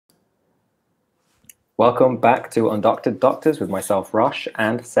Welcome back to Undoctored Doctors with myself, Rosh,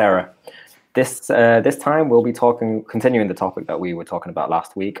 and Sarah. This time we'll be continuing the topic that we were talking about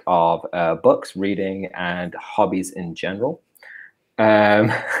last week of books, reading, and hobbies in general. A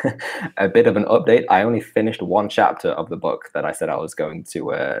bit of an update. I only finished one chapter of the book that I said I was going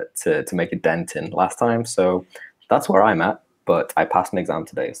to make a dent in last time, so that's where I'm at. But I passed an exam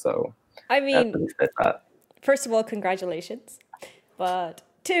today, so I mean, really fit that. first of all, congratulations. But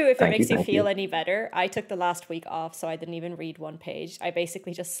two, if it Thank you, makes you thank feel you. any better, I took the last week off, so I didn't even read one page. I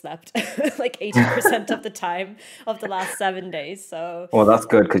basically just slept like 80% of the time of the last 7 days. So, Well, that's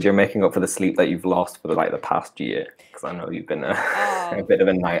good because you're making up for the sleep that you've lost for like the past year. Because I know you've been a oh, bit of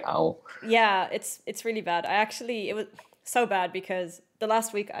a night owl. yeah, it's really bad. It was so bad because the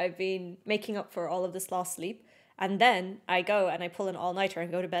last week I've been making up for all of this lost sleep. And then I go and I pull an all-nighter and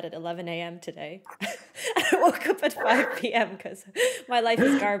go to bed at 11 a.m. today. And I woke up at 5 p.m. because my life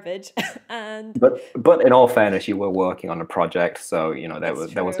is garbage. And But in all fairness, you were working on a project, so you know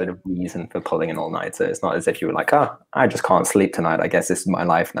it's there was a true. bit of reason for pulling an all-nighter. It's not as if you were like, I just can't sleep tonight. I guess this is my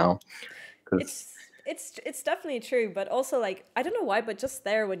life now. Because It's definitely true, but also like I don't know why, but just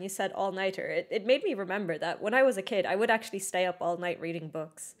there when you said all nighter, it made me remember that when I was a kid, I would actually stay up all night reading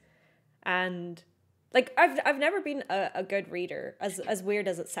books, and like I've never been a good reader, as weird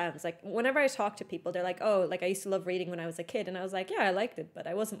as it sounds. Like whenever I talk to people, they're like, oh, like I used to love reading when I was a kid, and I was like, yeah, I liked it, but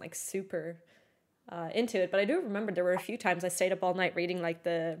I wasn't like super into it. But I do remember there were a few times I stayed up all night reading like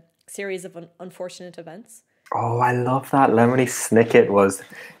the series of unfortunate events. oh, I love that. Lemony Snicket was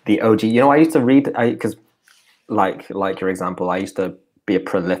the OG. You know, I used to read. I because like your example, I used to be a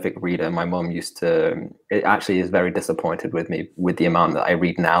prolific reader. My mum used to. It actually is very disappointed with me with the amount that I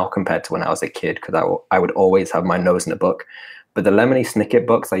read now compared to when I was a kid because I would always have my nose in a book. But the Lemony Snicket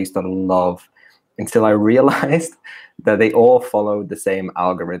books I used to love until I realized that they all followed the same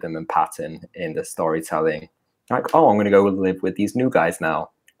algorithm and pattern in the storytelling. Like, oh, I'm going to go live with these new guys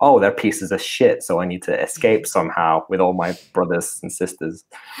now. Oh, they're pieces of shit, so I need to escape somehow with all my brothers and sisters.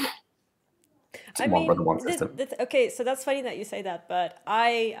 I One mean, brother, one sister. okay, so that's funny that you say that, but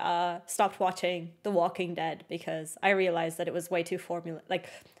I stopped watching The Walking Dead because I realized that it was way too formula. Like,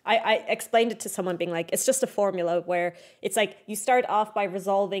 I explained it to someone being like, it's just a formula where it's like you start off by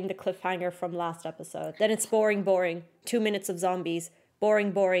resolving the cliffhanger from last episode, then it's boring, boring, 2 minutes of zombies,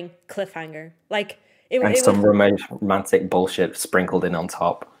 boring, boring, cliffhanger. Like, And it was some romantic bullshit sprinkled in on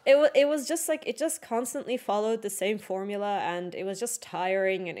top. it was just like it just constantly followed the same formula, and it was just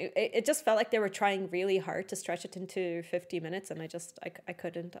tiring, and it just felt like they were trying really hard to stretch it into 50 minutes, and I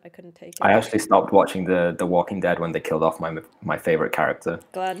couldn't take I it. actually stopped watching the Walking Dead when they killed off my favorite character.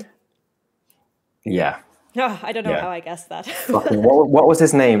 Glenn. Yeah, Oh, I don't know yeah. how I guessed that. Fucking what was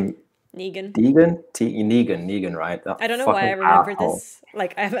his name? Negan. Negan, right? That I don't know why I fucking remember asshole. this.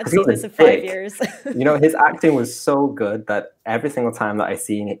 Like I haven't Because he seen was this in a 5 years. dick. You know, his acting was so good that every single time that I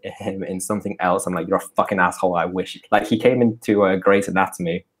see him in something else, I'm like, you're a fucking asshole. I wish. Like, he came into Grey's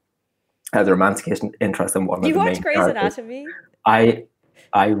Anatomy as a romantic interest in one of You the watch main Grey's characters. Anatomy? I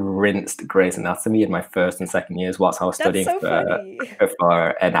I rinsed Grey's Anatomy in my first and second years whilst I was That's studying so funny. for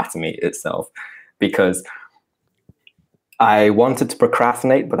anatomy itself, because I wanted to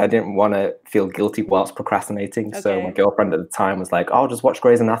procrastinate, but I didn't want to feel guilty whilst procrastinating. So my Okay. girlfriend at the time was like, "Oh, just watch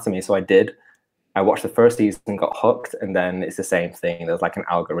Grey's Anatomy." So I did. I watched the first season, got hooked, and then it's the same thing. There's like an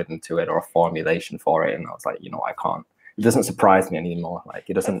algorithm to it or a formulation for it, and I was like, you know, I can't. It doesn't surprise me anymore. Like,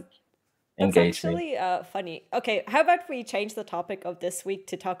 it That's doesn't That's engage me. actually funny. Okay, how about we change the topic of this week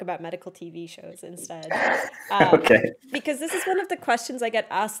to talk about medical TV shows instead? Uh, Okay. because this is one of the questions I get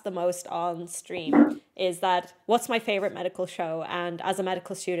asked the most on stream is that what's my favorite medical show? And as a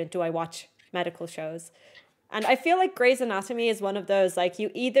medical student, do I watch medical shows? And I feel like Grey's Anatomy is one of those like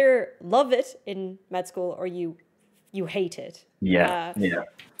you either love it in med school or you hate it. Yeah, Uh, yeah.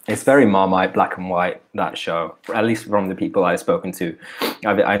 It's very Marmite, black and white, that show, at least from the people I've spoken to.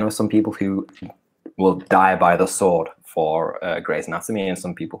 I know some people who will die by the sword for Grey's Anatomy and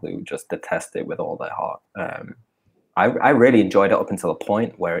some people who just detest it with all their heart. I really enjoyed it up until a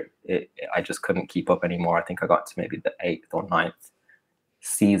point where I just couldn't keep up anymore. I think I got to maybe the 8th or 9th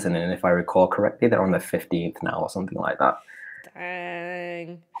season, and if I recall correctly, they're on the 15th now or something like that.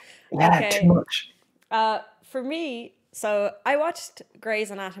 dang. Yeah, too Okay. much. For me, so I watched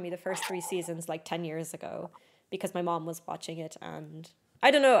Grey's Anatomy the first three seasons like 10 years ago because my mom was watching it, and I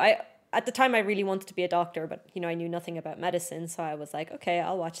don't know, I at the time I really wanted to be a doctor, but you know, I knew nothing about medicine, so I was like, okay,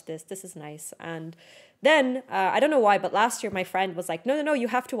 I'll watch this. This is nice. And then I don't know why, but last year my friend was like, no, no, no, you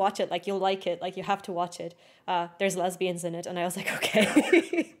have to watch it. Like you'll like it. Like you have to watch it. There's lesbians in it, and I was like,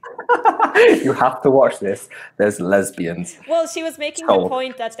 okay. You have to watch this. There's lesbians. Well, she was making the Sold.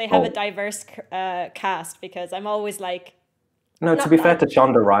 point that they have a Sold. diverse cast, because I'm always like, No, to not be fair that. to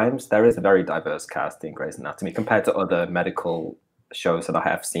Shonda Rhimes, there is a very diverse cast in Grey's Anatomy compared to other medical shows that I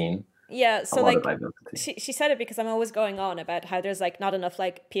have seen. Yeah, A so lot of like diversity. she said it because I'm always going on about how there's like not enough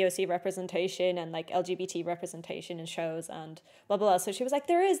like POC representation and like LGBT representation in shows and blah blah blah. So she was like,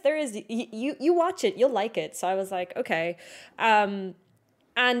 there is. You watch it, you'll like it. So I was like, okay,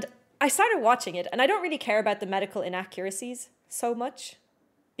 and I started watching it, and I don't really care about the medical inaccuracies so much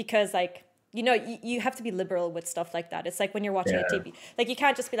because like. You have to be liberal with stuff like that. It's like when you're watching a Yeah. TV. Like, you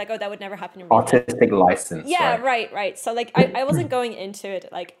can't just be like, oh, that would never happen in real life. Artistic license, Yeah, right? right. So like I wasn't going into it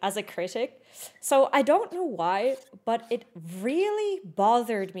like as a critic. So I don't know why, but it really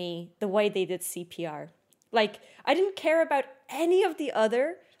bothered me the way they did CPR. Like, I didn't care about any of the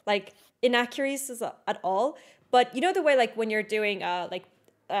other like inaccuracies at all. But you know the way like when you're doing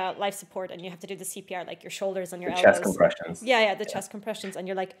life support and you have to do the CPR, like your shoulders and your The elbows. chest compressions. Yeah, the chest compressions, and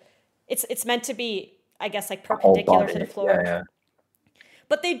you're like, it's meant to be, I guess, like Whole perpendicular to body. the floor. Yeah,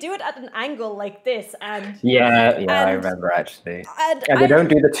 But they do it at an angle like this, yeah, I and remember actually. and And they don't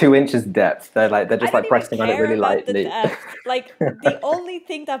do the 2 inches depth. They're I just don't like even pressing on it care really about the lightly. depth. Like, the only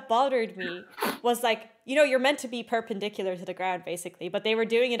thing that bothered me was like, you're meant to be perpendicular to the ground basically, but they were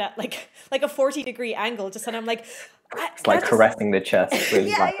doing it at like a 40-degree angle. Just, and I'm like, It's like caressing the chest. Really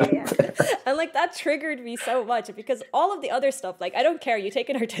yeah, violent. and like that triggered me so much because all of the other stuff, like, I don't care. You take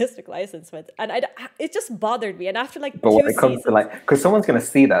an artistic license with, and it just bothered me. And after like But two when it comes seasons, to like, because someone's gonna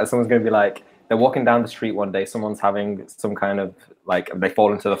see that, someone's gonna be like, they're walking down the street one day, someone's having some kind of like, they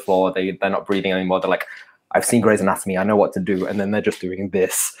fall into the floor, they're not breathing anymore. They're like, I've seen Grey's Anatomy, I know what to do, and then they're just doing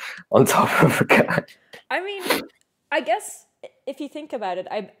this on top of a guy. I mean, I guess if you think about it,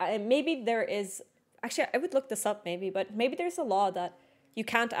 I maybe there is actually, I would look this up maybe, but maybe there's a law that you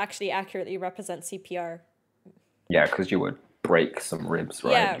can't actually accurately represent CPR. Yeah, because you would break some ribs,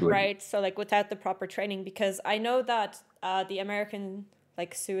 right? Yeah, You would- right. So like without the proper training, because I know that the American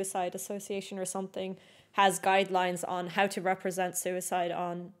like Suicide Association or something has guidelines on how to represent suicide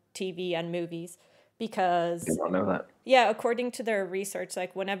on TV and movies. Because Did not know that. yeah, according to their research,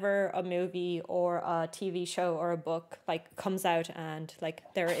 like whenever a movie or a TV show or a book like comes out and like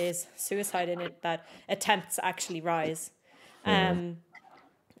there is suicide in it, that attempts actually rise. And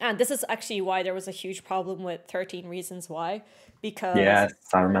this is actually why there was a huge problem with 13 Reasons Why, because Yes,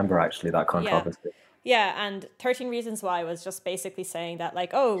 I remember actually that controversy. yeah, and 13 Reasons Why was just basically saying that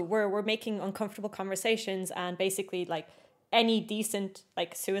like, oh, we're making uncomfortable conversations, and basically like any decent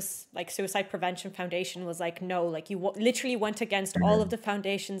like suicide prevention foundation was like, no, like you literally went against all of the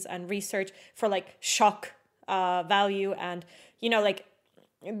foundations and research for like shock value, and like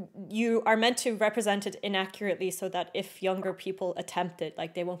you are meant to represent it inaccurately so that if younger people attempt it,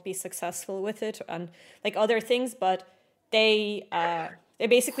 like they won't be successful with it and like other things. But they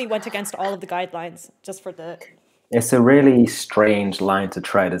basically went against all of the guidelines just for the. It's a really strange line to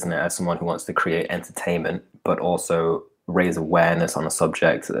tread, isn't it, as someone who wants to create entertainment, but also raise awareness on a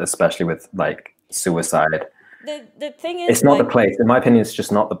subject, especially with like suicide. The thing is, It's not like, the place, in my opinion, it's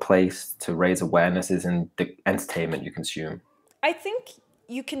just not the place to raise awareness, is in the entertainment you consume. I think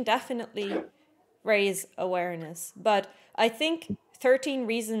you can definitely raise awareness, but I think 13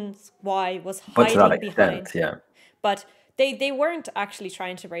 Reasons Why was But to that hiding extent, behind. yeah. But they weren't actually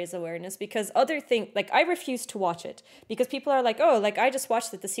trying to raise awareness, because other things, like, I refused to watch it because people are like, oh, like, I just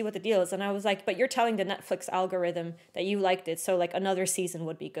watched it to see what the deal is. And I was like, but you're telling the Netflix algorithm that you liked it, so like another season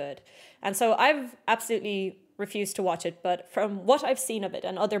would be good. And so I've absolutely refused to watch it. But from what I've seen of it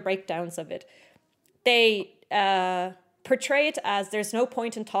and other breakdowns of it, they portray it as there's no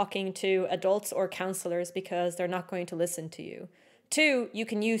point in talking to adults or counselors because they're not going to listen to you. 2, you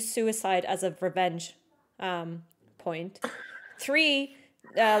can use suicide as a revenge point. 3,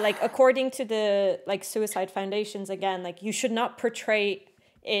 like, according to the like suicide foundations, again, like, you should not portray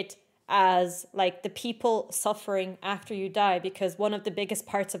it as like the people suffering after you die, because one of the biggest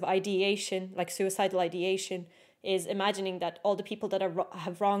parts of ideation, like suicidal ideation, is imagining that all the people that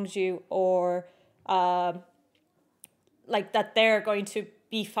have wronged you, or like that they're going to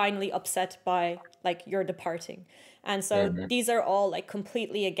be finally upset by like your departing. And so these are all like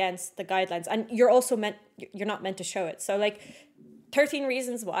completely against the guidelines, and you're not meant to show it. So like 13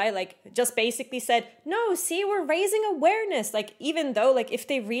 Reasons Why, like, just basically said, no, see, we're raising awareness. Like, even though, like, if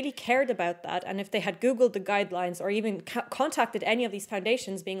they really cared about that, and if they had Googled the guidelines or even contacted any of these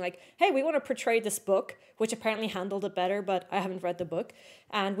foundations being like, hey, we want to portray this book, which apparently handled it better, but I haven't read the book,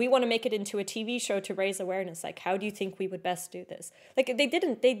 and we want to make it into a TV show to raise awareness. Like, how do you think we would best do this? Like, they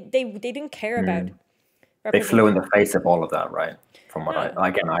didn't care about They represent. flew in the face of all of that, right? From what No,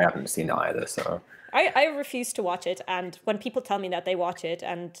 I haven't seen it either, so I refuse to watch it, and when people tell me that they watch it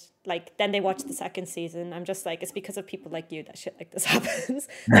and like then they watch the second season, I'm just like, it's because of people like you that shit like this happens.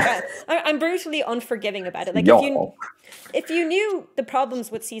 Like I'm brutally unforgiving about it. Like yo. if you knew the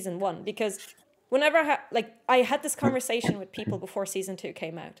problems with season one, because whenever I had this conversation with people before season two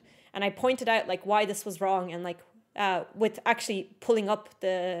came out, and I pointed out like why this was wrong, and like with actually pulling up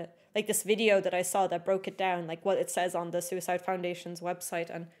the like this video that I saw that broke it down, like what it says on the Suicide Foundation's website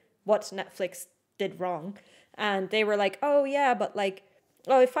and what Netflix did wrong. And they were like, oh yeah, but like,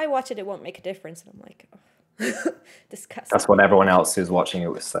 oh, if I watch it, it won't make a difference. And I'm like, oh, disgusting. That's what everyone else who's watching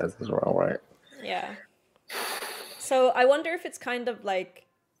it says as well, right? Yeah. So I wonder if it's kind of like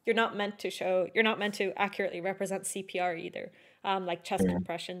you're not meant to accurately represent CPR either, like chest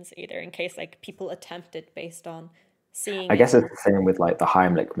compressions either, in case like people attempt it based on seeing. I guess it's the same with like the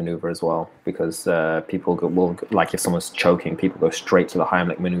Heimlich maneuver as well, because people will, like if someone's choking, people go straight to the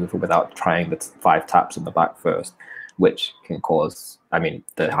Heimlich maneuver without trying the 5 taps on the back first, which can cause, I mean,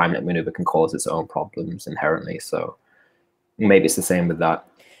 the Heimlich maneuver can cause its own problems inherently. So maybe it's the same with that.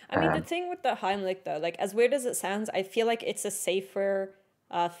 I mean, the thing with the Heimlich though, like as weird as it sounds, I feel like it's a safer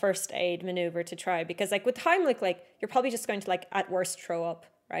first aid maneuver to try, because like with Heimlich, like you're probably just going to like at worst throw up,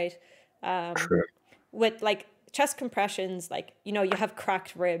 right? True. With like chest compressions, like, you know, you have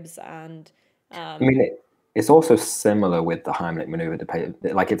cracked ribs and I mean, it's also similar with the Heimlich maneuver.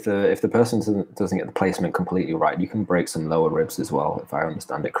 Like if the person doesn't get the placement completely right, you can break some lower ribs as well, if I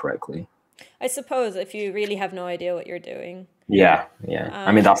understand it correctly. I suppose if you really have no idea what you're doing. Yeah.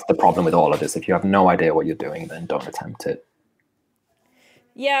 I mean, that's the problem with all of this. If you have no idea what you're doing, then don't attempt it.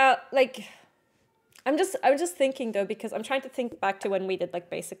 Yeah, like I'm just thinking though, because I'm trying to think back to when we did like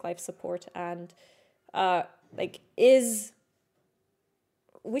basic life support, and like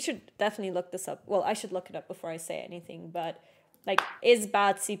we should definitely look this up. Well, I should look it up before I say anything, but like, is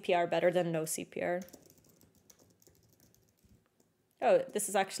bad CPR better than no CPR? Oh, this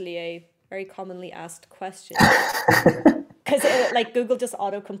is actually a very commonly asked question. Because like Google just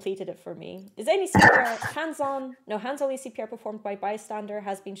auto-completed it for me. Is any CPR hands-only CPR performed by bystander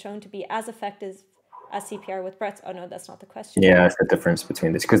has been shown to be as effective as CPR with breaths? Oh no, that's not the question. Yeah, that's the difference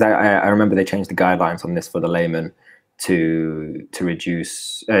between this. Because I remember they changed the guidelines on this for the layman to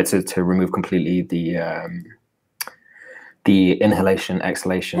reduce to remove completely the inhalation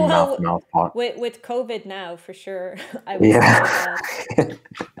exhalation mouth part. With COVID now, for sure, I would say that.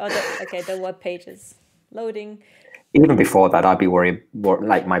 Okay, the web page is loading. Even before that, I'd be worried.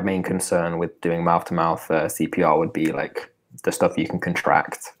 Like my main concern with doing mouth-to-mouth CPR would be like the stuff you can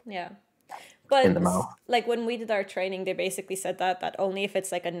contract. Yeah, but in the mouth. Like when we did our training, they basically said that only if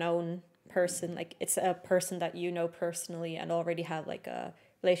it's like a known person, like it's a person that you know personally and already have like a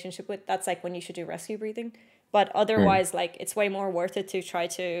relationship with, that's like when you should do rescue breathing. But otherwise, like it's way more worth it to try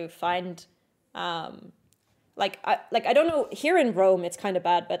to find I don't know, here in Rome it's kind of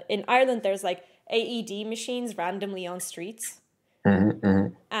bad, but in Ireland there's like AED machines randomly on streets.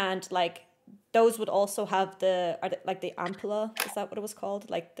 And like those would also have the ampulla, is that what it was called?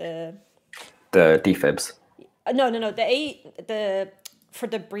 Like the defibs. No, the for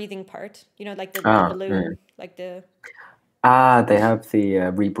the breathing part, you know, like the balloon, like the. They have the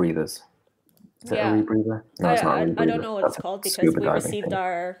rebreathers. Is it a rebreather? No, it's not a rebreather. I don't know what it's called, because we received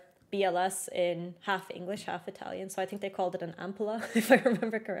our BLS in half English, half Italian, so I think they called it an ampulla, if I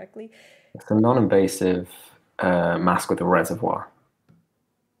remember correctly. It's a non-invasive mask with a reservoir.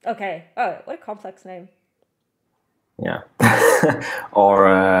 Okay. Oh, what a complex name. Yeah.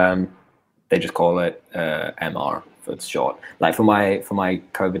 Or they just call it MR for short. Like for my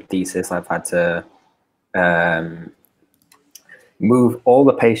COVID thesis, I've had to move all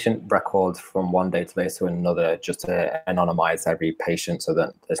the patient records from one database to another just to anonymize every patient so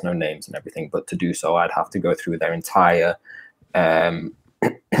that there's no names and everything. But to do so, I'd have to go through their entire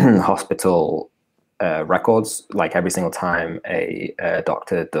hospital records. Like every single time a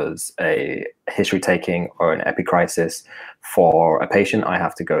doctor does a history taking or an epicrisis for a patient, I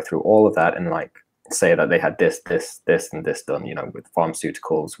have to go through all of that and like say that they had this, and this done, you know, with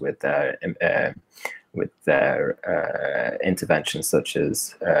pharmaceuticals, with their interventions such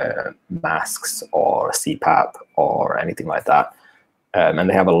as masks or CPAP or anything like that. And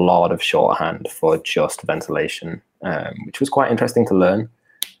they have a lot of shorthand for just ventilation, which was quite interesting to learn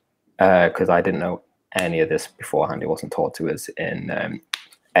because I didn't know any of this beforehand. It wasn't taught to us in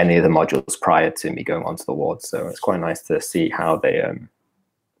any of the modules prior to me going onto the ward. So it's quite nice to see how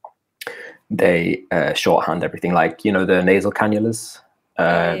they shorthand everything. Like, you know, the nasal cannulas,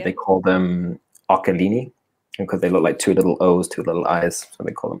 they call them Ocellini because they look like two little O's, two little I's, so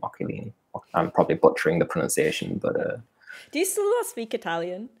they call them Ocellini. I'm probably butchering the pronunciation, but Do you still not speak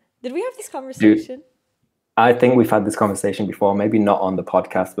Italian? Did we have this dude, conversation? I think we've had this conversation before, maybe not on the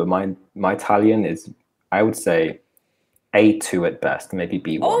podcast, but my Italian is, I would say, A2 at best, maybe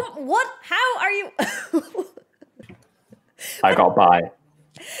B1. Oh, what? How are you? I got by.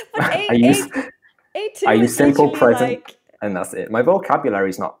 But I use A2 I use is simple literally present, like. and that's it. My vocabulary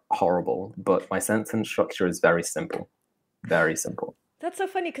is not horrible, but my sentence structure is very simple. Very simple. That's so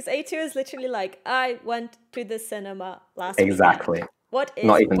funny because A2 is literally like, I went to the cinema last Exactly. weekend. What is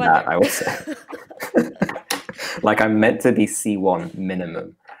Not even weather? that, I would say. Like, I'm meant to be C1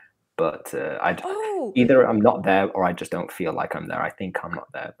 minimum, but Oh, either I'm not there or I just don't feel like I'm there. I think I'm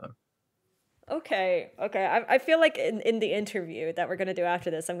not there, though. okay. I feel like in the interview that we're going to do after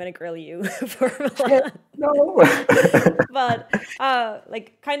this, I'm going to grill you for Milan. No. But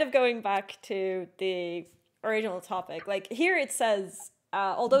like kind of going back to the original topic, like here it says,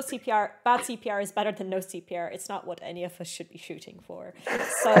 although bad CPR is better than no CPR, it's not what any of us should be shooting for.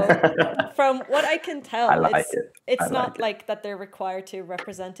 So from what I can tell, I like it. it's I not like it. like that they're required to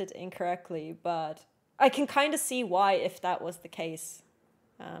represent it incorrectly, but I can kind of see why if that was the case.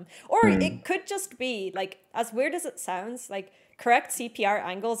 Or it could just be like, as weird as it sounds, like correct CPR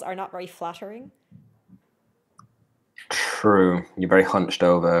angles are not very flattering. True. You're very hunched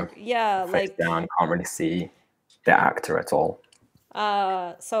over, Yeah, face like down, can't really see the actor at all.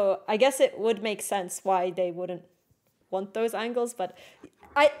 so I guess it would make sense why they wouldn't want those angles, but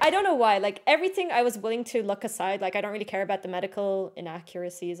I don't know why. Like everything I was willing to look aside, like I don't really care about the medical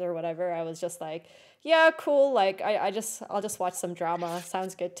inaccuracies or whatever. I was just like, yeah, cool. Like I'll just watch some drama.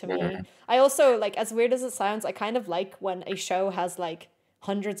 Sounds good to me. I also like, as weird as it sounds, I kind of like when a show has like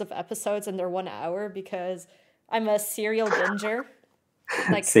hundreds of episodes and they're 1 hour because I'm a serial binger.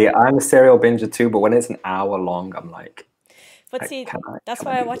 Like See, I'm a serial binger too, but when it's an hour long, I'm like, but see, that's can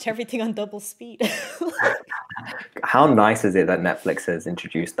why I do watch everything on double speed. how nice is it that Netflix has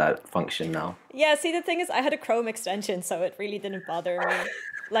introduced that function now? Yeah, see, the thing is, I had a Chrome extension, so it really didn't bother me.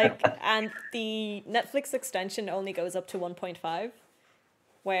 Like, and the Netflix extension only goes up to 1.5,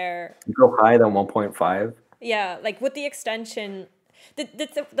 where, You go higher than 1.5. yeah, like with the extension,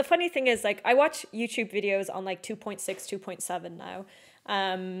 the funny thing is, like, I watch YouTube videos on like 2.6, 2.7 now.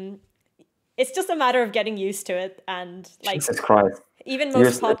 It's just a matter of getting used to it, and like, Jesus Christ. even You're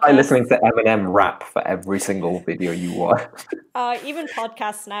most like podcasts. listening to Eminem rap for every single video you watch. Even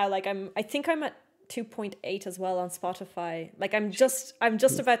podcasts now, like I think I'm at 2.8 as well on Spotify. Like I'm just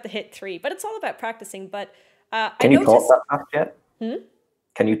about to hit 3, but it's all about practicing. But Can I you talk noticed that fast yet?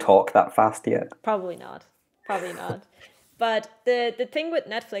 Can you talk that fast yet? probably not. But the thing with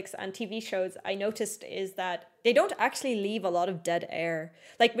Netflix and TV shows I noticed is that they don't actually leave a lot of dead air.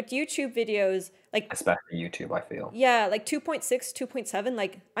 Like with YouTube videos, like Especially YouTube, I feel. yeah, like 2.6, 2.7,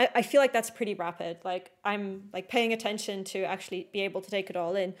 like I feel like that's pretty rapid. Like I'm like paying attention to actually be able to take it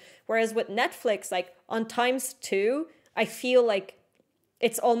all in. Whereas with Netflix, like on times 2, I feel like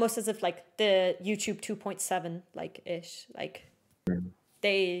it's almost as if like the YouTube 2.7 like ish. Like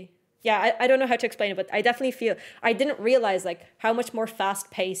they I don't know how to explain it, but I definitely feel I didn't realize like how much more fast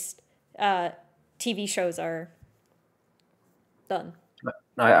paced TV shows are done.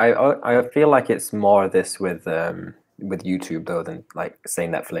 I feel like it's more this with YouTube though than like say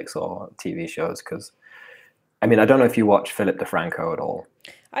Netflix or TV shows, because I mean I don't know if you watch Philip DeFranco at all.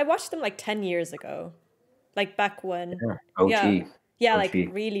 I watched them like 10 years ago. Like back when OG. Yeah, OG. like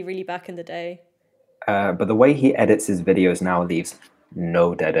really, really back in the day. But the way he edits his videos now leaves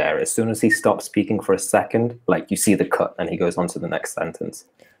no dead air. As soon as he stops speaking for a second, like you see the cut and he goes on to the next sentence.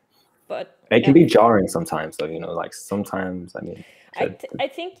 But It can be jarring sometimes though, like sometimes, I mean. I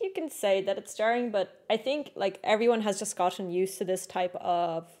think you can say that it's jarring, but I think like everyone has just gotten used to this type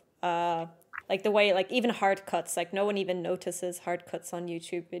of like the way like even hard cuts, like no one even notices hard cuts on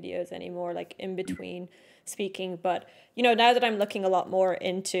YouTube videos anymore, like in between speaking. But now that I'm looking a lot more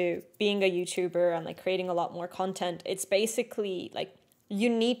into being a YouTuber and like creating a lot more content, it's basically like you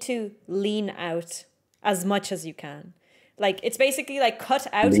need to lean out as much as you can. Like it's basically like cut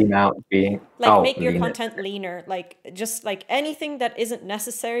out, lean out being like make your content leaner, like just like anything that isn't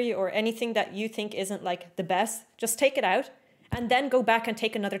necessary or anything that you think isn't like the best, just take it out and then go back and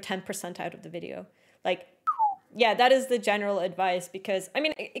take another 10% out of the video. Like yeah, that is the general advice, because I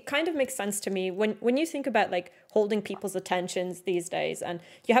mean it kind of makes sense to me when you think about like holding people's attentions these days, and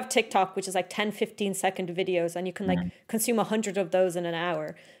you have TikTok, which is like 10-15 second videos, and you can like consume 100 of those in an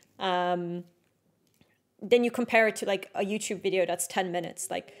hour. Then you compare it to like a YouTube video that's 10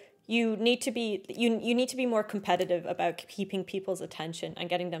 minutes. Like you need to be you need to be more competitive about keeping people's attention and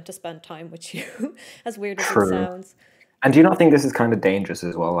getting them to spend time with you, as weird as it sounds. And do you not think this is kind of dangerous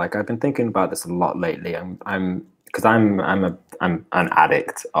as well? Like I've been thinking about this a lot lately. I'm an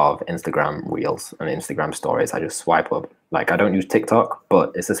addict of Instagram Reels and Instagram Stories. I just swipe up. Like I don't use TikTok,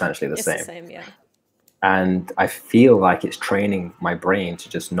 but it's essentially the It's same. the same, yeah. And I feel like it's training my brain to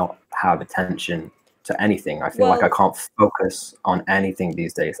just not have attention to anything. I feel like I Well, can't focus on anything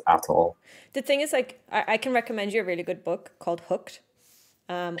these days at all. the thing is, like, I can recommend you a really good book called Hooked.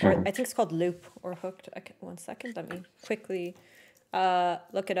 Or I think it's called Loop or Hooked. One second, let me quickly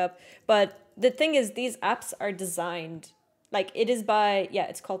look it up. But the thing is, these apps are designed like it is by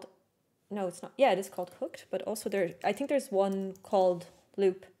it's called no, it's not. Yeah, it is called Hooked, but also I think there's one called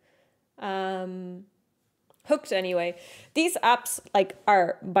Loop. Hooked anyway. These apps like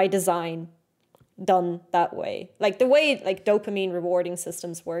are by design done that way. Like the way like dopamine rewarding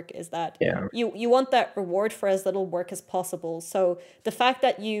systems work is that Yeah. you want that reward for as little work as possible. So the fact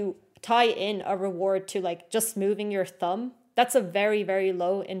that you tie in a reward to like just moving your thumb, that's a very, very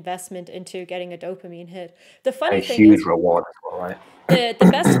low investment into getting a dopamine hit. The A funny thing huge is reward as well, right?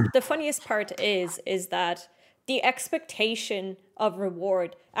 the funniest part is that the expectation of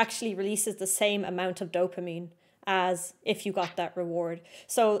reward actually releases the same amount of dopamine as if you got that reward.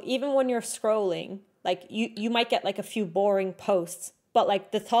 So even when you're scrolling, like you might get like a few boring posts, but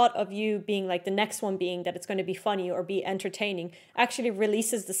like the thought of you being like the next one being that it's going to be funny or be entertaining actually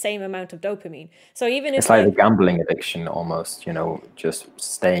releases the same amount of dopamine. So even It's if like the like gambling addiction almost, just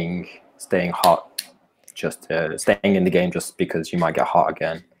staying hot, just staying in the game just because you might get hot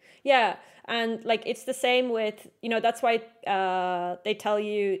again. yeah, and like it's the same with, that's why they tell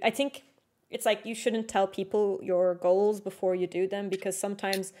you, I think it's like you shouldn't tell people your goals before you do them, because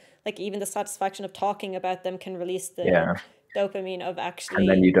sometimes like even the satisfaction of talking about them can release the Yeah. dopamine of And then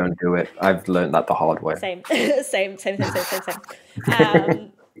actually you don't do it. I've learned that the hard way. same same.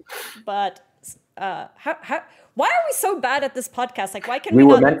 Um, but how why are we so bad at this podcast? Like why can We we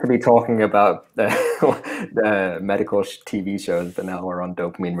were not? meant to be talking about the medical TV shows, but now we're on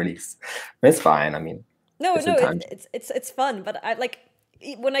dopamine release. It's fine. I mean, No, it's no, in time. it's fun, but I like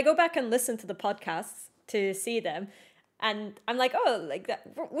when I go back and listen to the podcasts to see them, and I'm like, oh, like that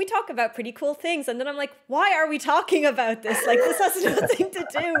we talk about pretty cool things, and then I'm like, why are we talking about this? Like this has nothing to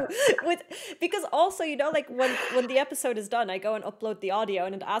do with, because also like when the episode is done, I go and upload the audio,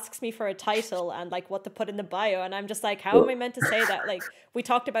 and it asks me for a title and like what to put in the bio, and I'm just like, how am I meant to say that? Like we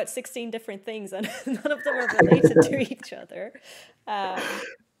talked about 16 different things, and none of them are related to each other.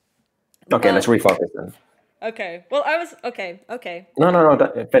 Okay, let's But refocus then. okay. Well, I was okay. No.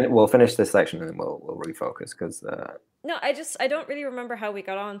 We'll finish this section and then we'll refocus because No, I don't really remember how we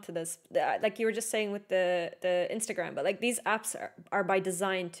got on to this. Like you were just saying with the Instagram, but like these apps are by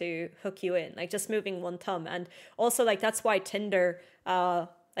design to hook you in, like just moving one thumb, and also like that's why Tinder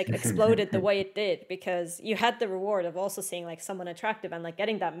like exploded the way it did, because you had the reward of also seeing like someone attractive and like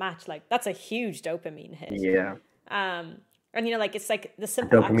getting that match, like that's a huge dopamine hit. yeah, And like it's like the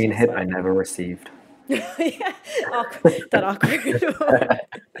simple dopamine actions hit like I never received. yeah, that awkward.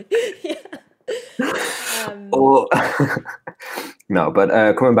 Yeah. Oh no, but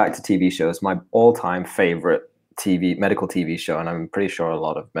coming back to TV shows, my all-time favorite medical TV show, and I'm pretty sure a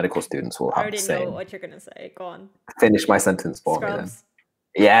lot of medical students will I have already the same. know what you're gonna say. Go on. Finish my sentence for me then. Scrubs.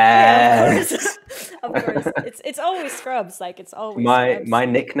 Yeah, of Yes. course. Of course. It's always Scrubs. Like it's always My Scrubs. my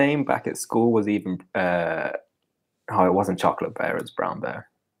nickname back at school was even it wasn't Chocolate Bear, it's Brown Bear.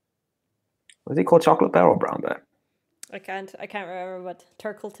 Was he called Chocolate Bear or Brown Bear? I can't remember what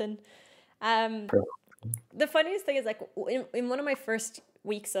Turkleton. The funniest thing is like in one of my first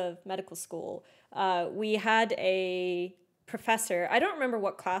weeks of medical school, we had a professor. I don't remember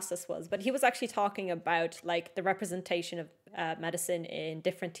what class this was, but he was actually talking about like the representation of medicine in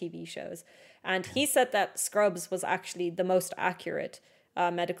different TV shows, and he said that Scrubs was actually the most accurate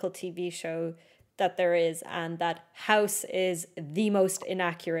medical TV show that there is, and that House is the most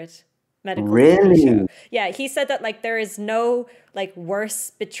inaccurate medical TV show. Yeah, he said that like there is no like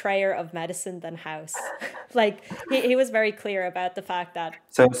worse betrayer of medicine than House. Like he was very clear about the fact that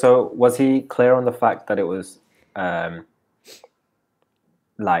So was he clear on the fact that it was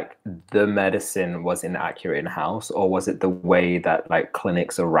like the medicine was inaccurate in House, or was it the way that like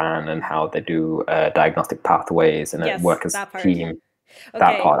clinics are ran and how they do diagnostic pathways and yes, work as that part. team? Okay.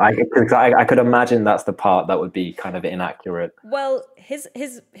 That part, I could imagine that's the part that would be kind of inaccurate. Well, his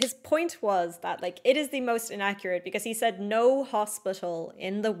point was that like it is the most inaccurate because he said no hospital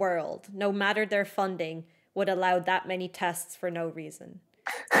in the world, no matter their funding, would allow that many tests for no reason.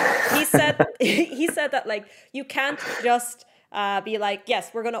 He said that like you can't just be like,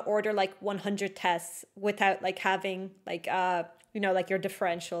 yes, we're gonna order like 100 tests without like having like like your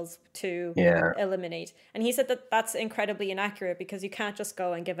differentials to Yeah. eliminate. And he said that that's incredibly inaccurate because you can't just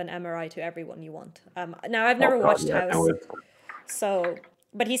go and give an MRI to everyone you want. Now I've Oh never God, watched yeah, there House, was. so,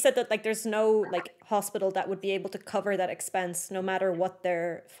 but he said that like there's no like hospital that would be able to cover that expense no matter what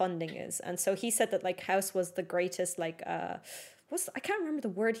their funding is. And so he said that like House was the greatest like I can't remember the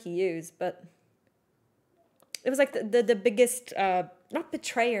word he used, but it was like the biggest not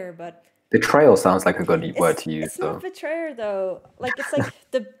betrayer, but Betrayal sounds like a good word it's to use, it's not though. betrayer though. Like it's like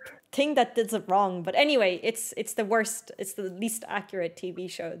the thing that did it wrong. But anyway, it's the worst. It's the least accurate TV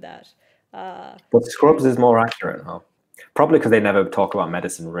show that. But Scrubs is more accurate, huh? Probably because they never talk about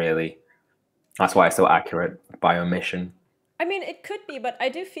medicine, really. That's why it's so accurate by omission. I mean, it could be, but I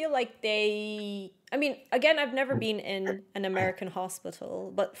do feel like they. I mean, again, I've never been in an American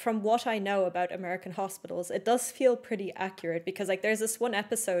hospital, but from what I know about American hospitals, it does feel pretty accurate because, like, there's this one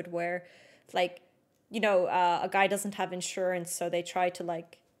episode where, like, a guy doesn't have insurance, so they try to,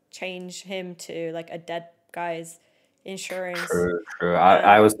 like, change him to, like, a dead guy's insurance. True, true.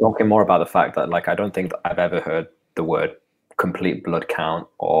 I was talking more about the fact that, like, I don't think that I've ever heard the word complete blood count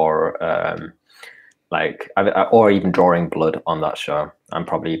or or even drawing blood on that show. I'm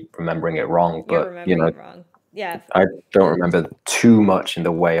probably remembering it wrong, You're but remembering it wrong. Yeah. I don't remember too much in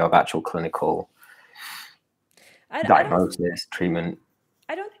the way of actual clinical diagnosis, treatment,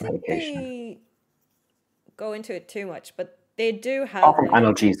 I don't think medication. they go into it too much, but they do Apart have from like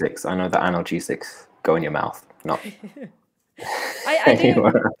analgesics, I know that analgesics go in your mouth, not I do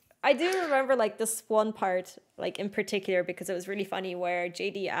anywhere. I do remember like this one part like in particular because it was really funny where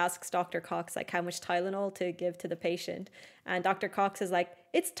JD asks Dr. Cox like how much Tylenol to give to the patient, and Dr. Cox is like,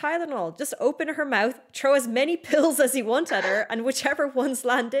 it's Tylenol, just open her mouth, throw as many pills as you want at her, and whichever ones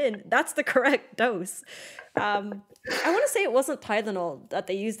land in, that's the correct dose. I want to say it wasn't Tylenol that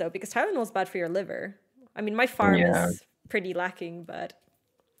they used though, because Tylenol is bad for your liver. I mean, my farm Yeah. is pretty lacking, but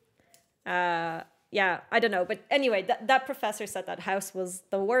yeah, I don't know. But anyway, that professor said that House was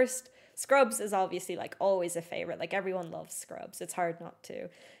the worst. Scrubs is obviously like always a favorite. Like everyone loves Scrubs. It's hard not to.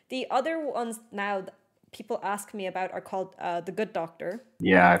 The other ones now that people ask me about are called The Good Doctor.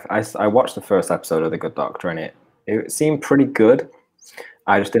 Yeah, I watched the first episode of The Good Doctor, and it seemed pretty good.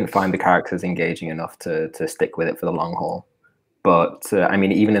 I just didn't find the characters engaging enough to stick with it for the long haul. But I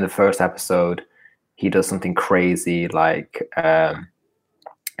mean, even in the first episode, he does something crazy like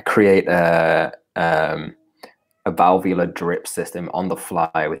create a valvular drip system on the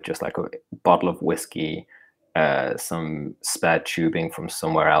fly with just like a bottle of whiskey, some spare tubing from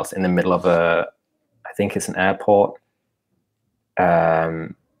somewhere else in the middle of I think it's an airport.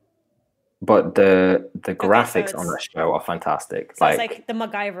 But the graphics on that show are fantastic. So it's like the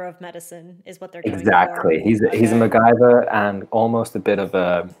MacGyver of medicine is what they're going exactly. for. He's a MacGyver and almost a bit of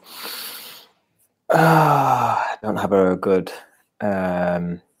a. I don't have a good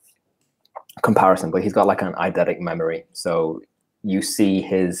comparison, but he's got like an eidetic memory. So you see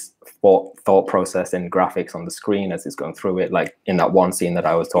his thought process in graphics on the screen as it's going through it, like in that one scene that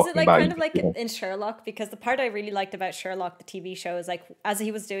I was talking about. Is it like kind of like in Sherlock? Because the part I really liked about Sherlock, the TV show, is like as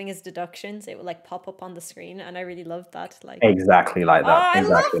he was doing his deductions, it would like pop up on the screen, and I really loved that. Like exactly like that.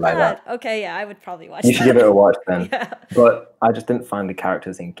 Exactly like that. Okay, yeah, I would probably watch. You should give it a watch then. Yeah. But I just didn't find the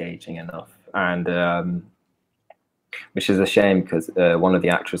characters engaging enough, and which is a shame because one of the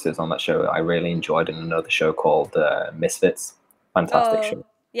actresses on that show I really enjoyed in another show called Misfits. Fantastic show.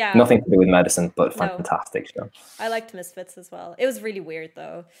 Yeah. Nothing to do with medicine, but fantastic show. I liked Misfits as well. It was really weird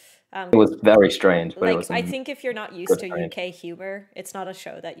though. It was very strange, but like, it was. I think if you're not used to UK humor, it's not a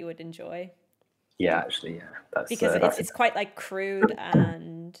show that you would enjoy. Yeah, actually, yeah. That's because it's quite like crude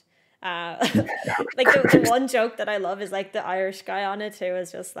and like the one joke that I love is like the Irish guy on it too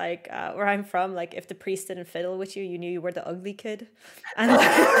is just like where I'm from, like if the priest didn't fiddle with you, you knew you were the ugly kid. And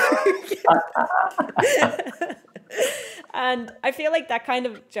and I feel like that kind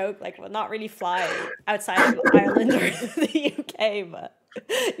of joke like will not really fly outside of Ireland or the UK, but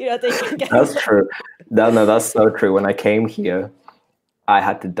they can get that's true. No, that's so true. When I came here, I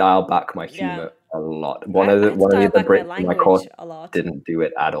had to dial back my humor a lot. One of the Brits in my course didn't do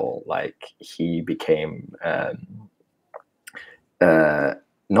it at all. Like he became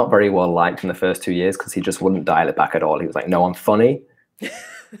not very well liked in the first 2 years because he just wouldn't dial it back at all. He was like, "No, I'm funny."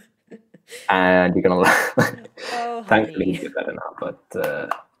 And you're gonna thankfully he's better now, but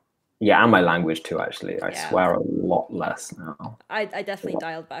yeah, and my language too, actually. I swear a lot less now. I definitely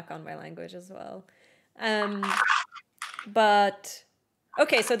dialed back on my language as well. But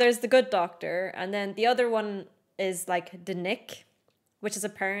okay, so there's The Good Doctor, and then the other one is like The Nick, which is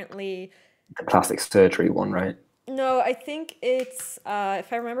apparently the plastic surgery one, right? No, I think it's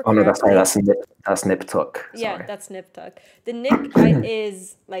if I remember Oh no, that's sorry, correctly. that's Nip Tuck. Yeah, Sorry. that's nip tuck. The nick I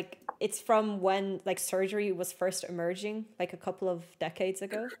is like it's from when like surgery was first emerging, like a couple of decades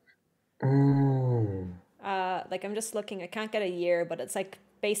ago. Mm. Like I'm just looking, I can't get a year, but it's like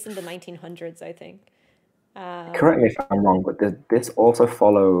based in the 1900s, I think. Correct me if I'm wrong, but did this also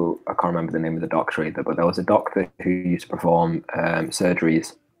follow? I can't remember the name of the doctor either, but there was a doctor who used to perform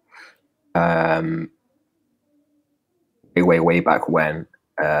surgeries um, way back when,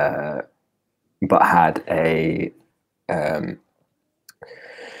 uh, but had um,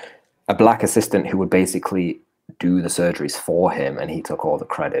 a black assistant who would basically do the surgeries for him, and he took all the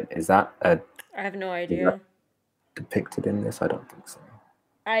credit. I have no Is that idea. depicted in this? I don't think so.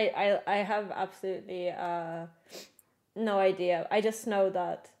 I have absolutely no idea. I just know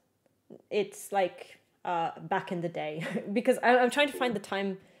that it's like back in the day because I'm trying to find the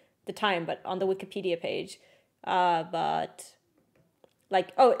time, but on the Wikipedia page, but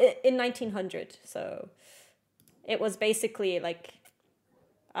like oh in 1900, so it was basically like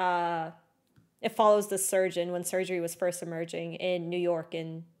it follows the surgeon when surgery was first emerging in New York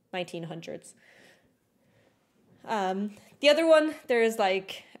in 1900s. The other one there's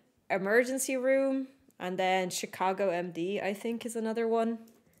like emergency room, and then Chicago MD I think is another one.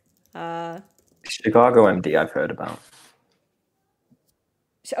 Chicago MD, I've heard about,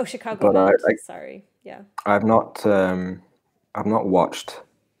 Oh, Chicago but Med. Sorry, yeah. I've not I've not watched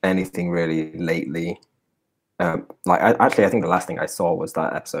anything really lately. I think the last thing I saw was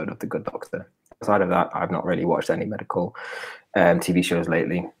that episode of The Good Doctor. Aside of that, I've not really watched any medical TV shows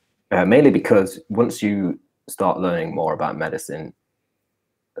lately. Mainly because once you start learning more about medicine,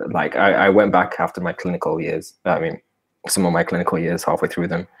 like I went back after my clinical years. I mean, some of my clinical years, halfway through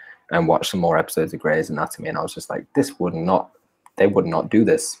them, and watched some more episodes of Grey's Anatomy, and I was just like, they would not do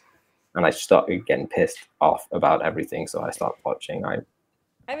this, and I started getting pissed off about everything. So I stopped watching.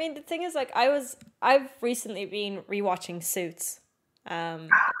 I mean, the thing is, like, I've recently been rewatching Suits,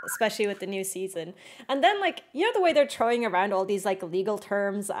 especially with the new season, and then like you know the way they're throwing around all these like legal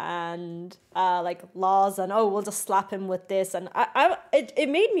terms and like laws and oh we'll just slap him with this and it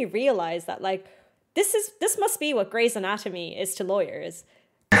made me realize that like this must be what Grey's Anatomy is to lawyers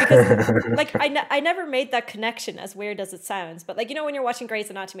because like I never made that connection as weird as it sounds but like you know when you're watching Grey's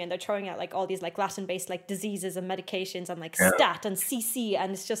Anatomy and they're throwing out like all these like Latin based like diseases and medications and like Yeah. stat and cc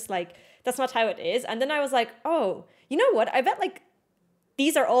and it's just like that's not how it is and then I was like oh you know what I bet like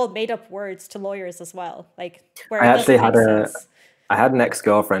these are all made up words to lawyers as well like where I it actually doesn't had make a sense. I had an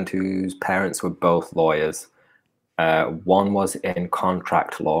ex-girlfriend whose parents were both lawyers. One was in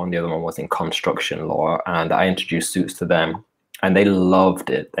contract law and the other one was in construction law. And I introduced Suits to them and they loved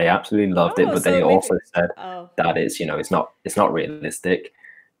it. They absolutely loved it. Oh But they so maybe also said oh that it's not realistic.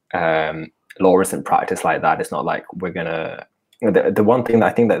 Law isn't practiced like that. It's not like we're gonna. The one thing that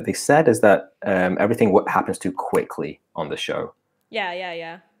I think that they said is that everything happens too quickly on the show.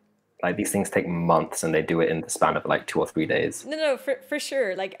 yeah. Like these things take months and they do it in the span of like 2 or 3 days. No, for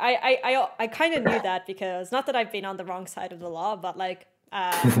sure. Like I kind of knew that because not that I've been on the wrong side of the law, but like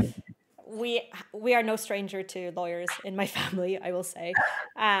we are no stranger to lawyers in my family, I will say.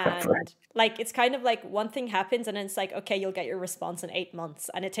 And like it's kind of like one thing happens and then it's like okay, you'll get your response in 8 months,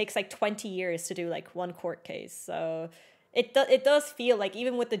 and it takes like 20 years to do like one court case. So it does feel like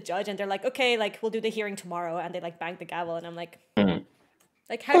even with the judge and they're like okay, like we'll do the hearing tomorrow, and they like bang the gavel, and I'm Mm.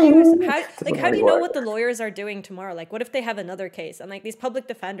 like how do you Doesn't how do really you know work. what the lawyers are doing tomorrow? Like what if they have another case? And like these public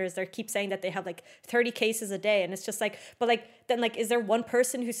defenders they keep saying that they have like 30 cases a day and it's just like but like then like is there one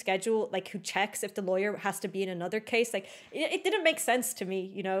person who schedule like who checks if the lawyer has to be in another case? Like it didn't make sense to me,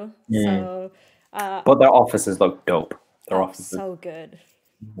 you know? Mm. So But their offices look dope. Their oh offices so good.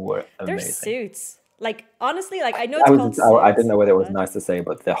 were Their amazing. suits. Like honestly, like I know it's called I didn't Suits, know whether it was but nice to say,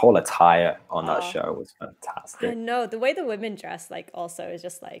 but the whole attire on that uh show was I fantastic. know the way the women dress like also is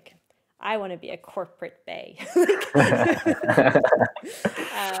just like I want to be a corporate bay.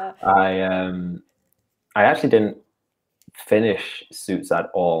 uh, I I actually didn't finish Suits at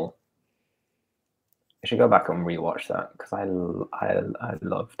all. I should go back and rewatch that because I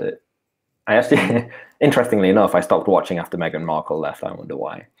loved it. I actually, interestingly enough, I stopped watching after Meghan Markle left. I wonder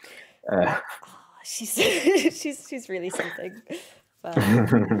why. Uh, she's she's really something. But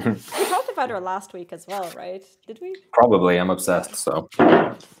we talked about her last week as well, right? Did we? Probably, I'm obsessed. So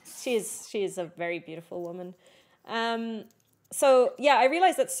She's a very beautiful woman. Um, so yeah, I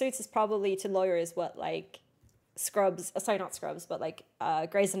realized that Suits is probably to lawyers what like Scrubs, sorry, not Scrubs, but like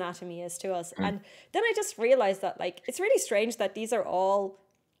Grey's Anatomy is to us. And then I just realized that like it's really strange that these are all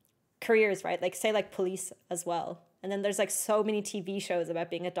careers, right? Like say like police as well. And then there's like so many TV shows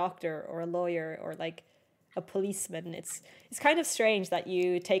about being a doctor or a lawyer or like a policeman. It's kind of strange that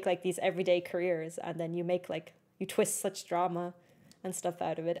you take like these everyday careers and then you make like you twist such drama and stuff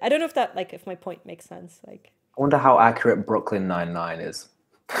out of it. I don't know if that like if my point makes sense. Like, I wonder how accurate Brooklyn Nine-Nine is.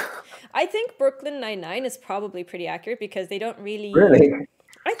 I think Brooklyn Nine-Nine is probably pretty accurate because they don't really. Really?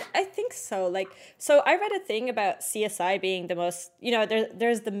 I think so. Like, so I read a thing about CSI being the most.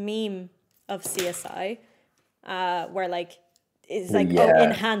 There's the meme of CSI, where like it's like Yeah.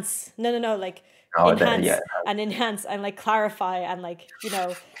 enhance. No, like Oh, enhance yeah. and enhance and like clarify and like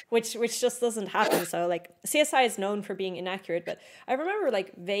which just doesn't happen. So like CSI is known for being inaccurate, but I remember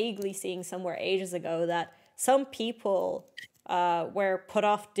like vaguely seeing somewhere ages ago that some people were put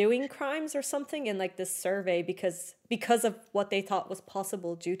off doing crimes or something in like this survey because of what they thought was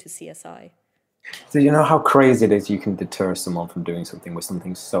possible due to CSI. So you know how crazy it is you can deter someone from doing something with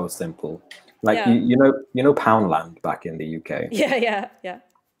something so simple. Like Yeah. you know Poundland back in the UK. Yeah.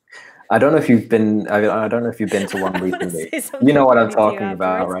 I don't know if you've been I don't know if you've been to one I wanna recently. say something You know what I'm funny to you talking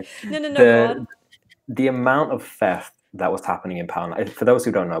about, right? afterwards. No, go on. The amount of theft that was happening in Poundland. For those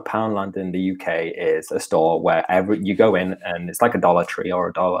who don't know, Poundland in the UK is a store where you go in and it's like a Dollar Tree or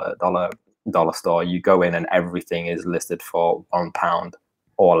a dollar store. You go in and everything is listed for £1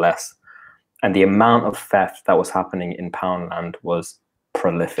 or less. And the amount of theft that was happening in Poundland was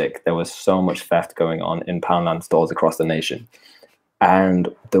prolific. There was so much theft going on in Poundland stores across the nation.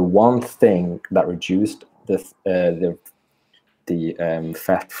 And the one thing that reduced the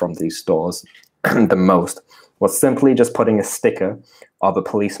theft from these stores the most was simply just putting a sticker of a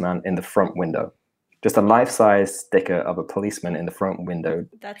policeman in the front window. Just a life-size sticker of a policeman in the front window.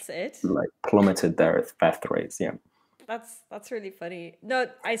 That's it. Like plummeted their theft rates. Yeah. That's really funny. No,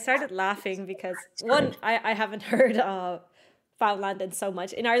 I started laughing because one, I haven't heard of Foundland in so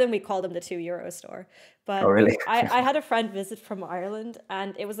much. In Ireland, we call them the €2 store. But Oh, really? I had a friend visit from Ireland,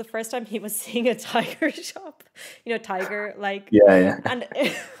 and it was the first time he was seeing a tiger shop. Tiger, like... Yeah. And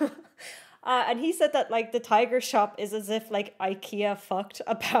and he said that like the tiger shop is as if like IKEA fucked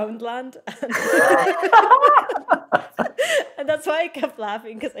a Poundland. And that's why I kept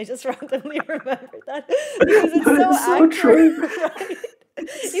laughing, because I just randomly remembered that. Because it's so accurate. True. Right?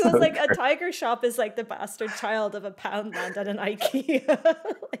 He was like, a tiger shop is like the bastard child of a Poundland and an IKEA.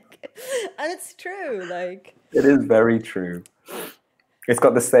 And it's true, like. It is very true. It's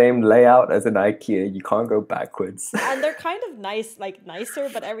got the same layout as an IKEA. You can't go backwards. And they're kind of nice, like nicer,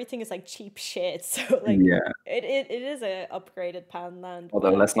 but everything is like cheap shit. So like, Yeah. it is a upgraded Poundland.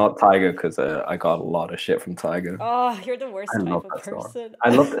 Although let's not Tiger, because I got a lot of shit from Tiger. Oh, you're the worst I type love of that store. person.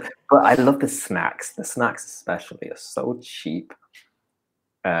 I love the snacks. The snacks especially are so cheap.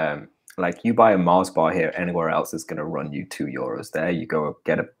 Like you buy a Mars bar here, anywhere else is going to run you €2. There you go,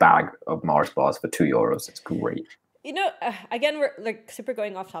 get a bag of Mars bars for €2. It's great. Again, we're like super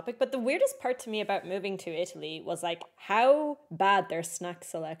going off topic, but the weirdest part to me about moving to Italy was like how bad their snack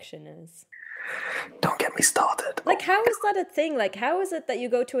selection is. Don't get me started. Like, how is that a thing? Like, how is it that you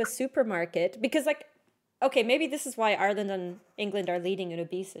go to a supermarket? Because like, okay, maybe this is why Ireland and England are leading in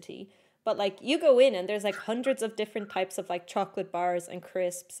obesity. But like, you go in and there's like hundreds of different types of like chocolate bars and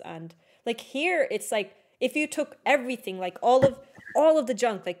crisps, and like here it's like if you took everything, like all of the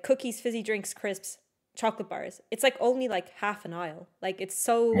junk, like cookies, fizzy drinks, crisps, chocolate bars, it's like only like half an aisle. Like it's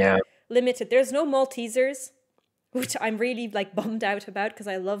so limited. There's no Maltesers, which I'm really like bummed out about because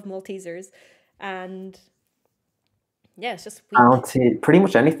I love Maltesers, and yeah, it's just weak. Pretty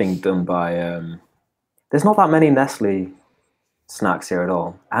much anything done by. There's not that many Nestle snacks here at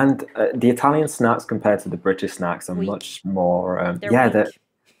all, and the Italian snacks compared to the British snacks are much more. They're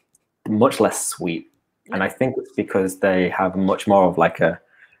much less sweet, and I think it's because they have much more of like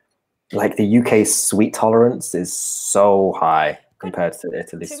the UK's sweet tolerance is so high compared to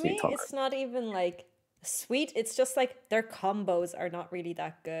Italy's sweet tolerance. It's not even like sweet. It's just like their combos are not really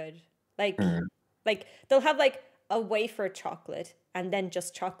that good. Like they'll have like a wafer chocolate and then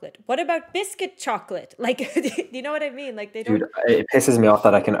just chocolate. What about biscuit chocolate? Like, you know what I mean? Like they don't. Dude, it pisses me off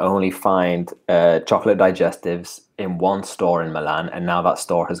that I can only find chocolate digestives in one store in Milan, and now that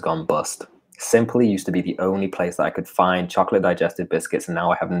store has gone bust. Simply used to be the only place that I could find chocolate digestive biscuits, and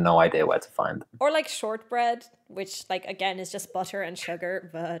now I have no idea where to find them. Or like shortbread, which like again is just butter and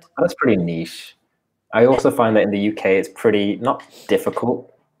sugar, but that's pretty niche. I also find that in the UK it's pretty not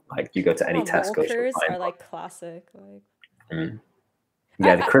difficult. Like you go to any Tesco, Walkers are like classic. Like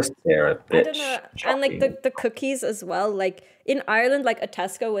yeah, the crisps here are a bit. I don't know, and like the cookies as well. Like in Ireland, like a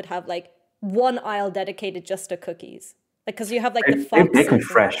Tesco would have like one aisle dedicated just to cookies. Like, because you have like the they make them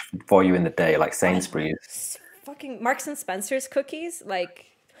fresh for you in the day, like Sainsbury's. Fucking Marks and Spencer's cookies, like,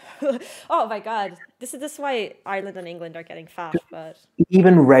 oh my god, this is why Ireland and England are getting fat. But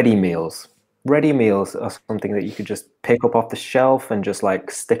even ready meals, ready meals are something that you could just pick up off the shelf and just like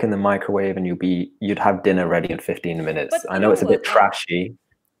stick in the microwave, and you'd have dinner ready in 15 minutes. But I you know know it's a bit what though? trashy,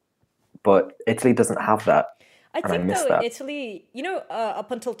 but Italy doesn't have that, I and I think miss though that. Italy,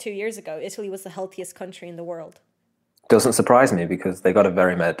 up until 2 years ago, Italy was the healthiest country in the world. Doesn't surprise me because they got a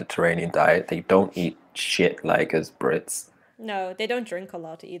very Mediterranean diet. They don't eat shit like us Brits, No, they don't drink a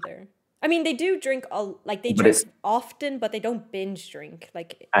lot either. I mean, they do drink like they but it's drink often, but they don't binge drink.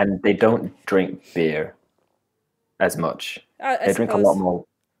 Like, and they don't drink beer as much. I They drink a lot suppose more.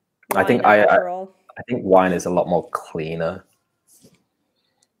 I wine think and I I, Aperol. I think wine is a lot more cleaner.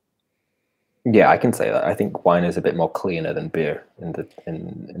 Yeah, I can say that. I think wine is a bit more cleaner than beer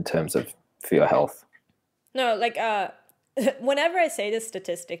in terms of for your health. No, like whenever I say this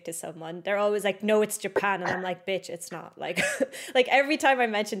statistic to someone, they're always like, "No, it's Japan," and I'm like, "Bitch, it's not." Like, like every time I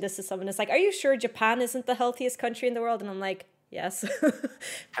mention this to someone, it's like, "Are you sure Japan isn't the healthiest country in the world?" And I'm like, "Yes," The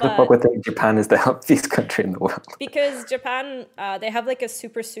fuck but would think Japan is the healthiest country in the world? because Japan, they have like a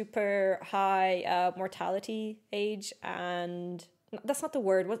super high mortality age, and that's not the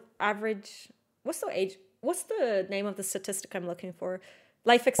word. What average? What's the age? What's the name of the statistic I'm looking for?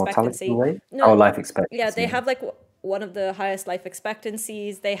 Life Mortality expectancy. rate? Oh, No, life yeah, they expectancy. have like one of the highest life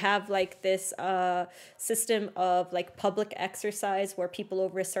expectancies. They have like this system of like public exercise where people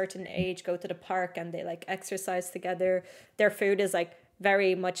over a certain age go to the park and they like exercise together. Their food is like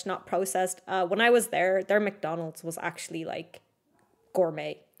very much not processed. When I was there, their McDonald's was actually like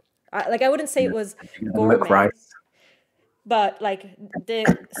gourmet. Like I wouldn't say it was gourmet, McRice. but like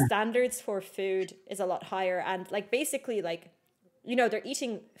the standards for food is a lot higher, and like basically like they're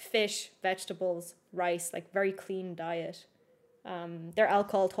eating fish, vegetables, rice, like very clean diet. Their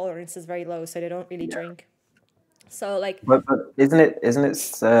alcohol tolerance is very low, so they don't really drink. So like, But isn't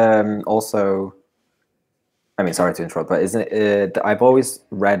it also? I mean, sorry to interrupt, but isn't it? I've always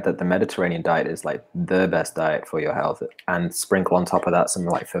read that the Mediterranean diet is like the best diet for your health, and sprinkle on top of that some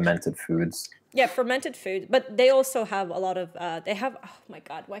like fermented foods. yeah, fermented food, but they also have a lot of they have, oh my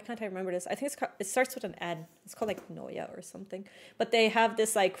god, why can't I remember this? I think it starts with an N. It's called like Noya or something. But they have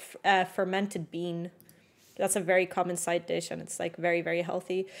this like fermented bean. That's a very common side dish, and it's like very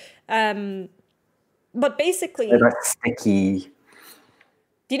healthy. But They're basically, like sticky.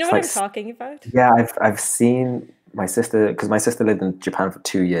 do you know It's what like I'm talking about? yeah, I've seen my sister because my sister lived in Japan for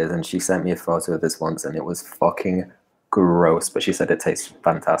 2 years, and she sent me a photo of this once, and it was fucking gross. But she said it tastes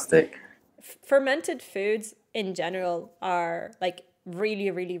fantastic. Fermented foods in general are like really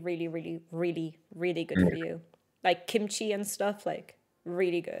good for you. Like kimchi and stuff, like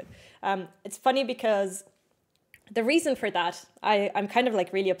really good. It's funny because the reason for that, I'm kind of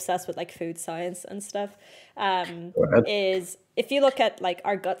like really obsessed with like food science and stuff, Go ahead. is if you look at like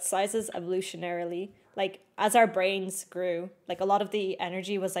our gut sizes evolutionarily, like as our brains grew, like a lot of the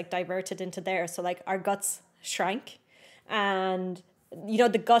energy was like diverted into there. So like our guts shrank, and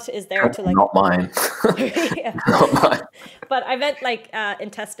the gut is there to like Not mine. yeah. Not mine. But I meant like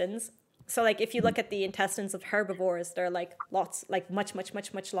intestines. So like if you look at the intestines of herbivores, they're like lots, like much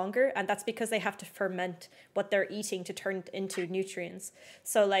longer, and that's because they have to ferment what they're eating to turn it into nutrients.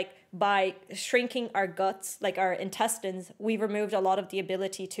 So like by shrinking our guts, like our intestines, we removed a lot of the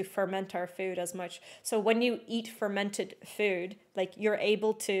ability to ferment our food as much. So when you eat fermented food, like you're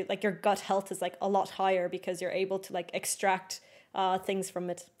able to, like your gut health is like a lot higher because you're able to like extract things from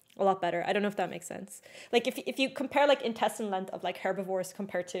it a lot better. I don't know if that makes sense. Like if you compare like intestine length of like herbivores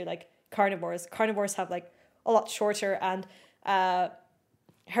compared to like carnivores have like a lot shorter, and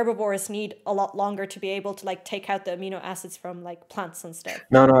herbivores need a lot longer to be able to like take out the amino acids from like plants and stuff.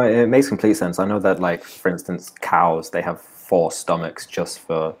 No, it makes complete sense. I know that, like, for instance, cows, they have four stomachs just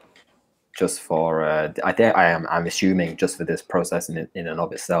for I think I'm assuming just for this process in and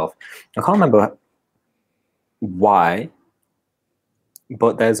of itself. I can't remember why,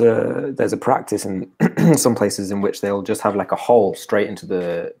 but there's a practice in some places in which they'll just have like a hole straight into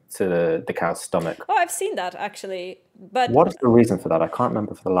the cow's stomach. Oh, I've seen that actually, but What is the reason for that? I can't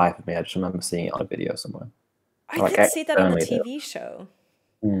remember for the life of me. I just remember seeing it on a video somewhere. I Like did see that on a externally there. TV show.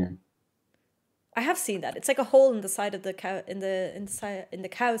 Mm. I have seen that. It's like a hole in the side of the cow, in the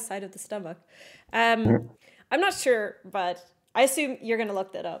cow's side of the stomach. Um, I'm not sure, but I assume you're gonna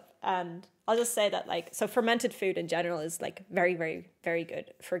look that up, and I'll just say that like so fermented food in general is like very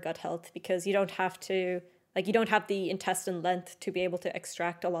good for gut health because you don't have the intestine length to be able to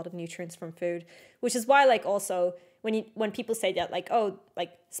extract a lot of nutrients from food, which is why like also when people say that like oh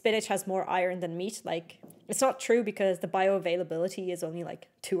like spinach has more iron than meat, like it's not true because the bioavailability is only like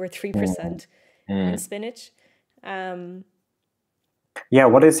 2 or 3% in spinach. Um, Yeah,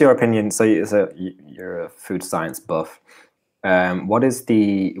 what is your opinion? So you're a food science buff. what is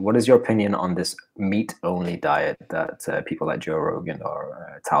your opinion on this meat only diet that people like Joe Rogan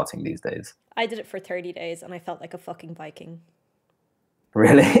are touting these days? I did it for 30 days and I felt like a fucking Viking.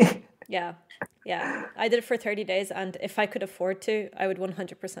 Really? Yeah. Yeah. I did it for 30 days, and if I could afford to, I would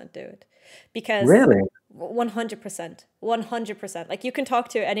 100% do it. Because Really? 100%. 100%. Like, you can talk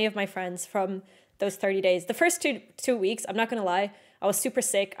to any of my friends from those 30 days. The first two weeks, I'm not going to lie, I was super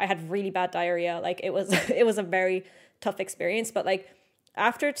sick. I had really bad diarrhea. Like, it was it was a very tough experience, but like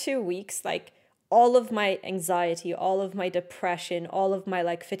after 2 weeks, like all of my anxiety, all of my depression, all of my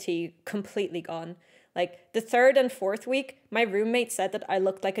like fatigue completely gone. Like the third and fourth week, my roommate said that I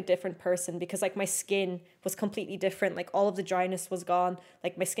looked like a different person because like my skin was completely different. Like all of the dryness was gone.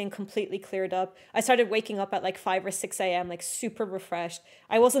 Like my skin completely cleared up. I started waking up at like 5 or 6 a.m. like super refreshed.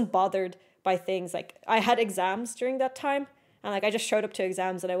 I wasn't bothered by things. Like I had exams during that time, and like I just showed up to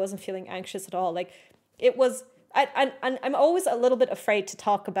exams and I wasn't feeling anxious at all. Like it was, and I'm always a little bit afraid to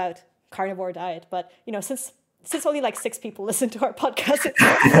talk about carnivore diet, but you know, since only like 6 people listen to our podcast,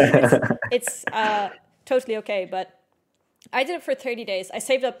 it's totally okay. But I did it for 30 days. I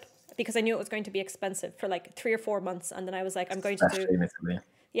saved up because I knew it was going to be expensive for like 3 or 4 months, and then I was like, I'm going to do. In Italy.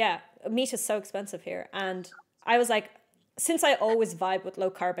 Yeah, meat is so expensive here, and I was like, since I always vibe with low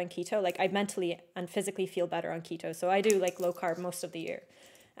carb and keto, like I mentally and physically feel better on keto, so I do like low carb most of the year.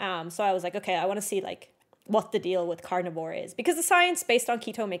 So I was like, okay, I want to see like what the deal with carnivore is, because the science based on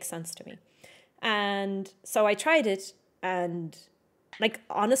keto makes sense to me. And so I tried it, and like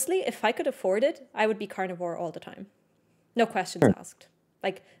honestly, if I could afford it, I would be carnivore all the time. No questions asked.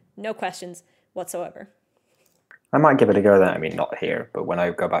 Like no questions whatsoever. I might give it a go then. I mean, not here, but when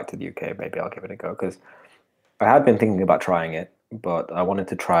I go back to the UK, maybe I'll give it a go, because I had been thinking about trying it, but I wanted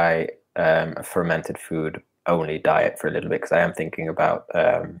to try a fermented food only diet for a little bit, because I am thinking about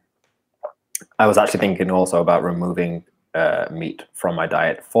I was actually thinking also about removing meat from my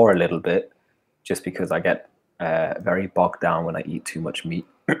diet for a little bit, just because I get very bogged down when I eat too much meat,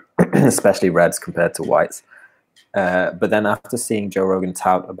 especially reds compared to whites. But then after seeing Joe Rogan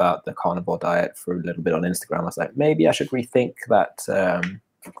tout about the carnivore diet for a little bit on Instagram, I was like, maybe I should rethink that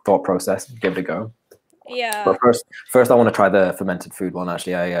thought process and give it a go. Yeah. But first I want to try the fermented food one.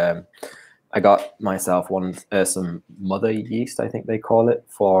 Actually, I got myself some mother yeast, I think they call it,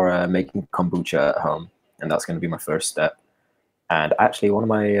 for making kombucha at home, and that's going to be my first step. And actually, one of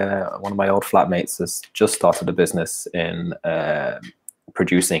my old flatmates has just started a business in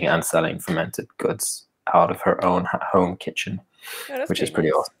producing and selling fermented goods out of her own home kitchen, which is pretty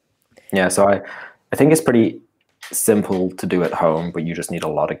nice. awesome. Yeah, so I think it's pretty simple to do at home, but you just need a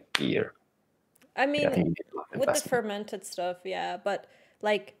lot of gear. I mean, Yeah, I think you need a lot of with the investment. fermented stuff, yeah, but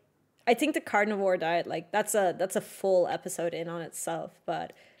like I think the carnivore diet, like that's a full episode in on itself.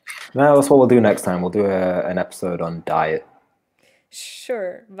 But No, that's what we'll do next time. We'll do an episode on diet.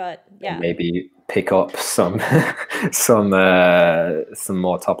 sure, but yeah, Maybe pick up some some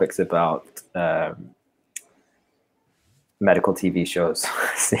more topics about medical TV shows.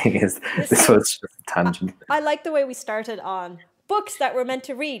 Seeing as this was just a tangent. I like the way we started on books that we're meant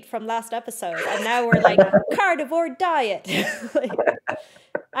to read from last episode, and now we're like carnivore diet. Like,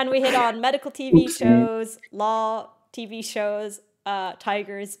 and we hit on medical TV shows, law TV shows,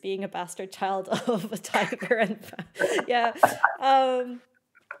 tigers being a bastard child of a tiger, and yeah.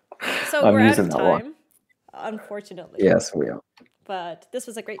 So I'm we're out using of that one. time, unfortunately. Yes, we are. But this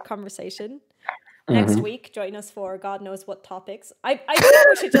was a great conversation. Next week, join us for God knows what topics. I think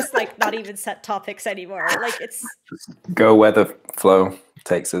we should just like not even set topics anymore. Like it's Go where the flow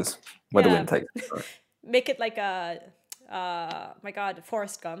takes us, where the Yeah. wind takes us. Sorry. make it like a my God,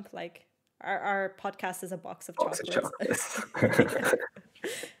 Forrest Gump. Like our podcast is a box of Box of chocolates. chocolates.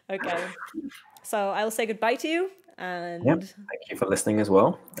 Okay. So I will say goodbye to you, and Yep. Thank you for listening as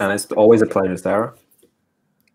well. And it's always a pleasure, Sarah.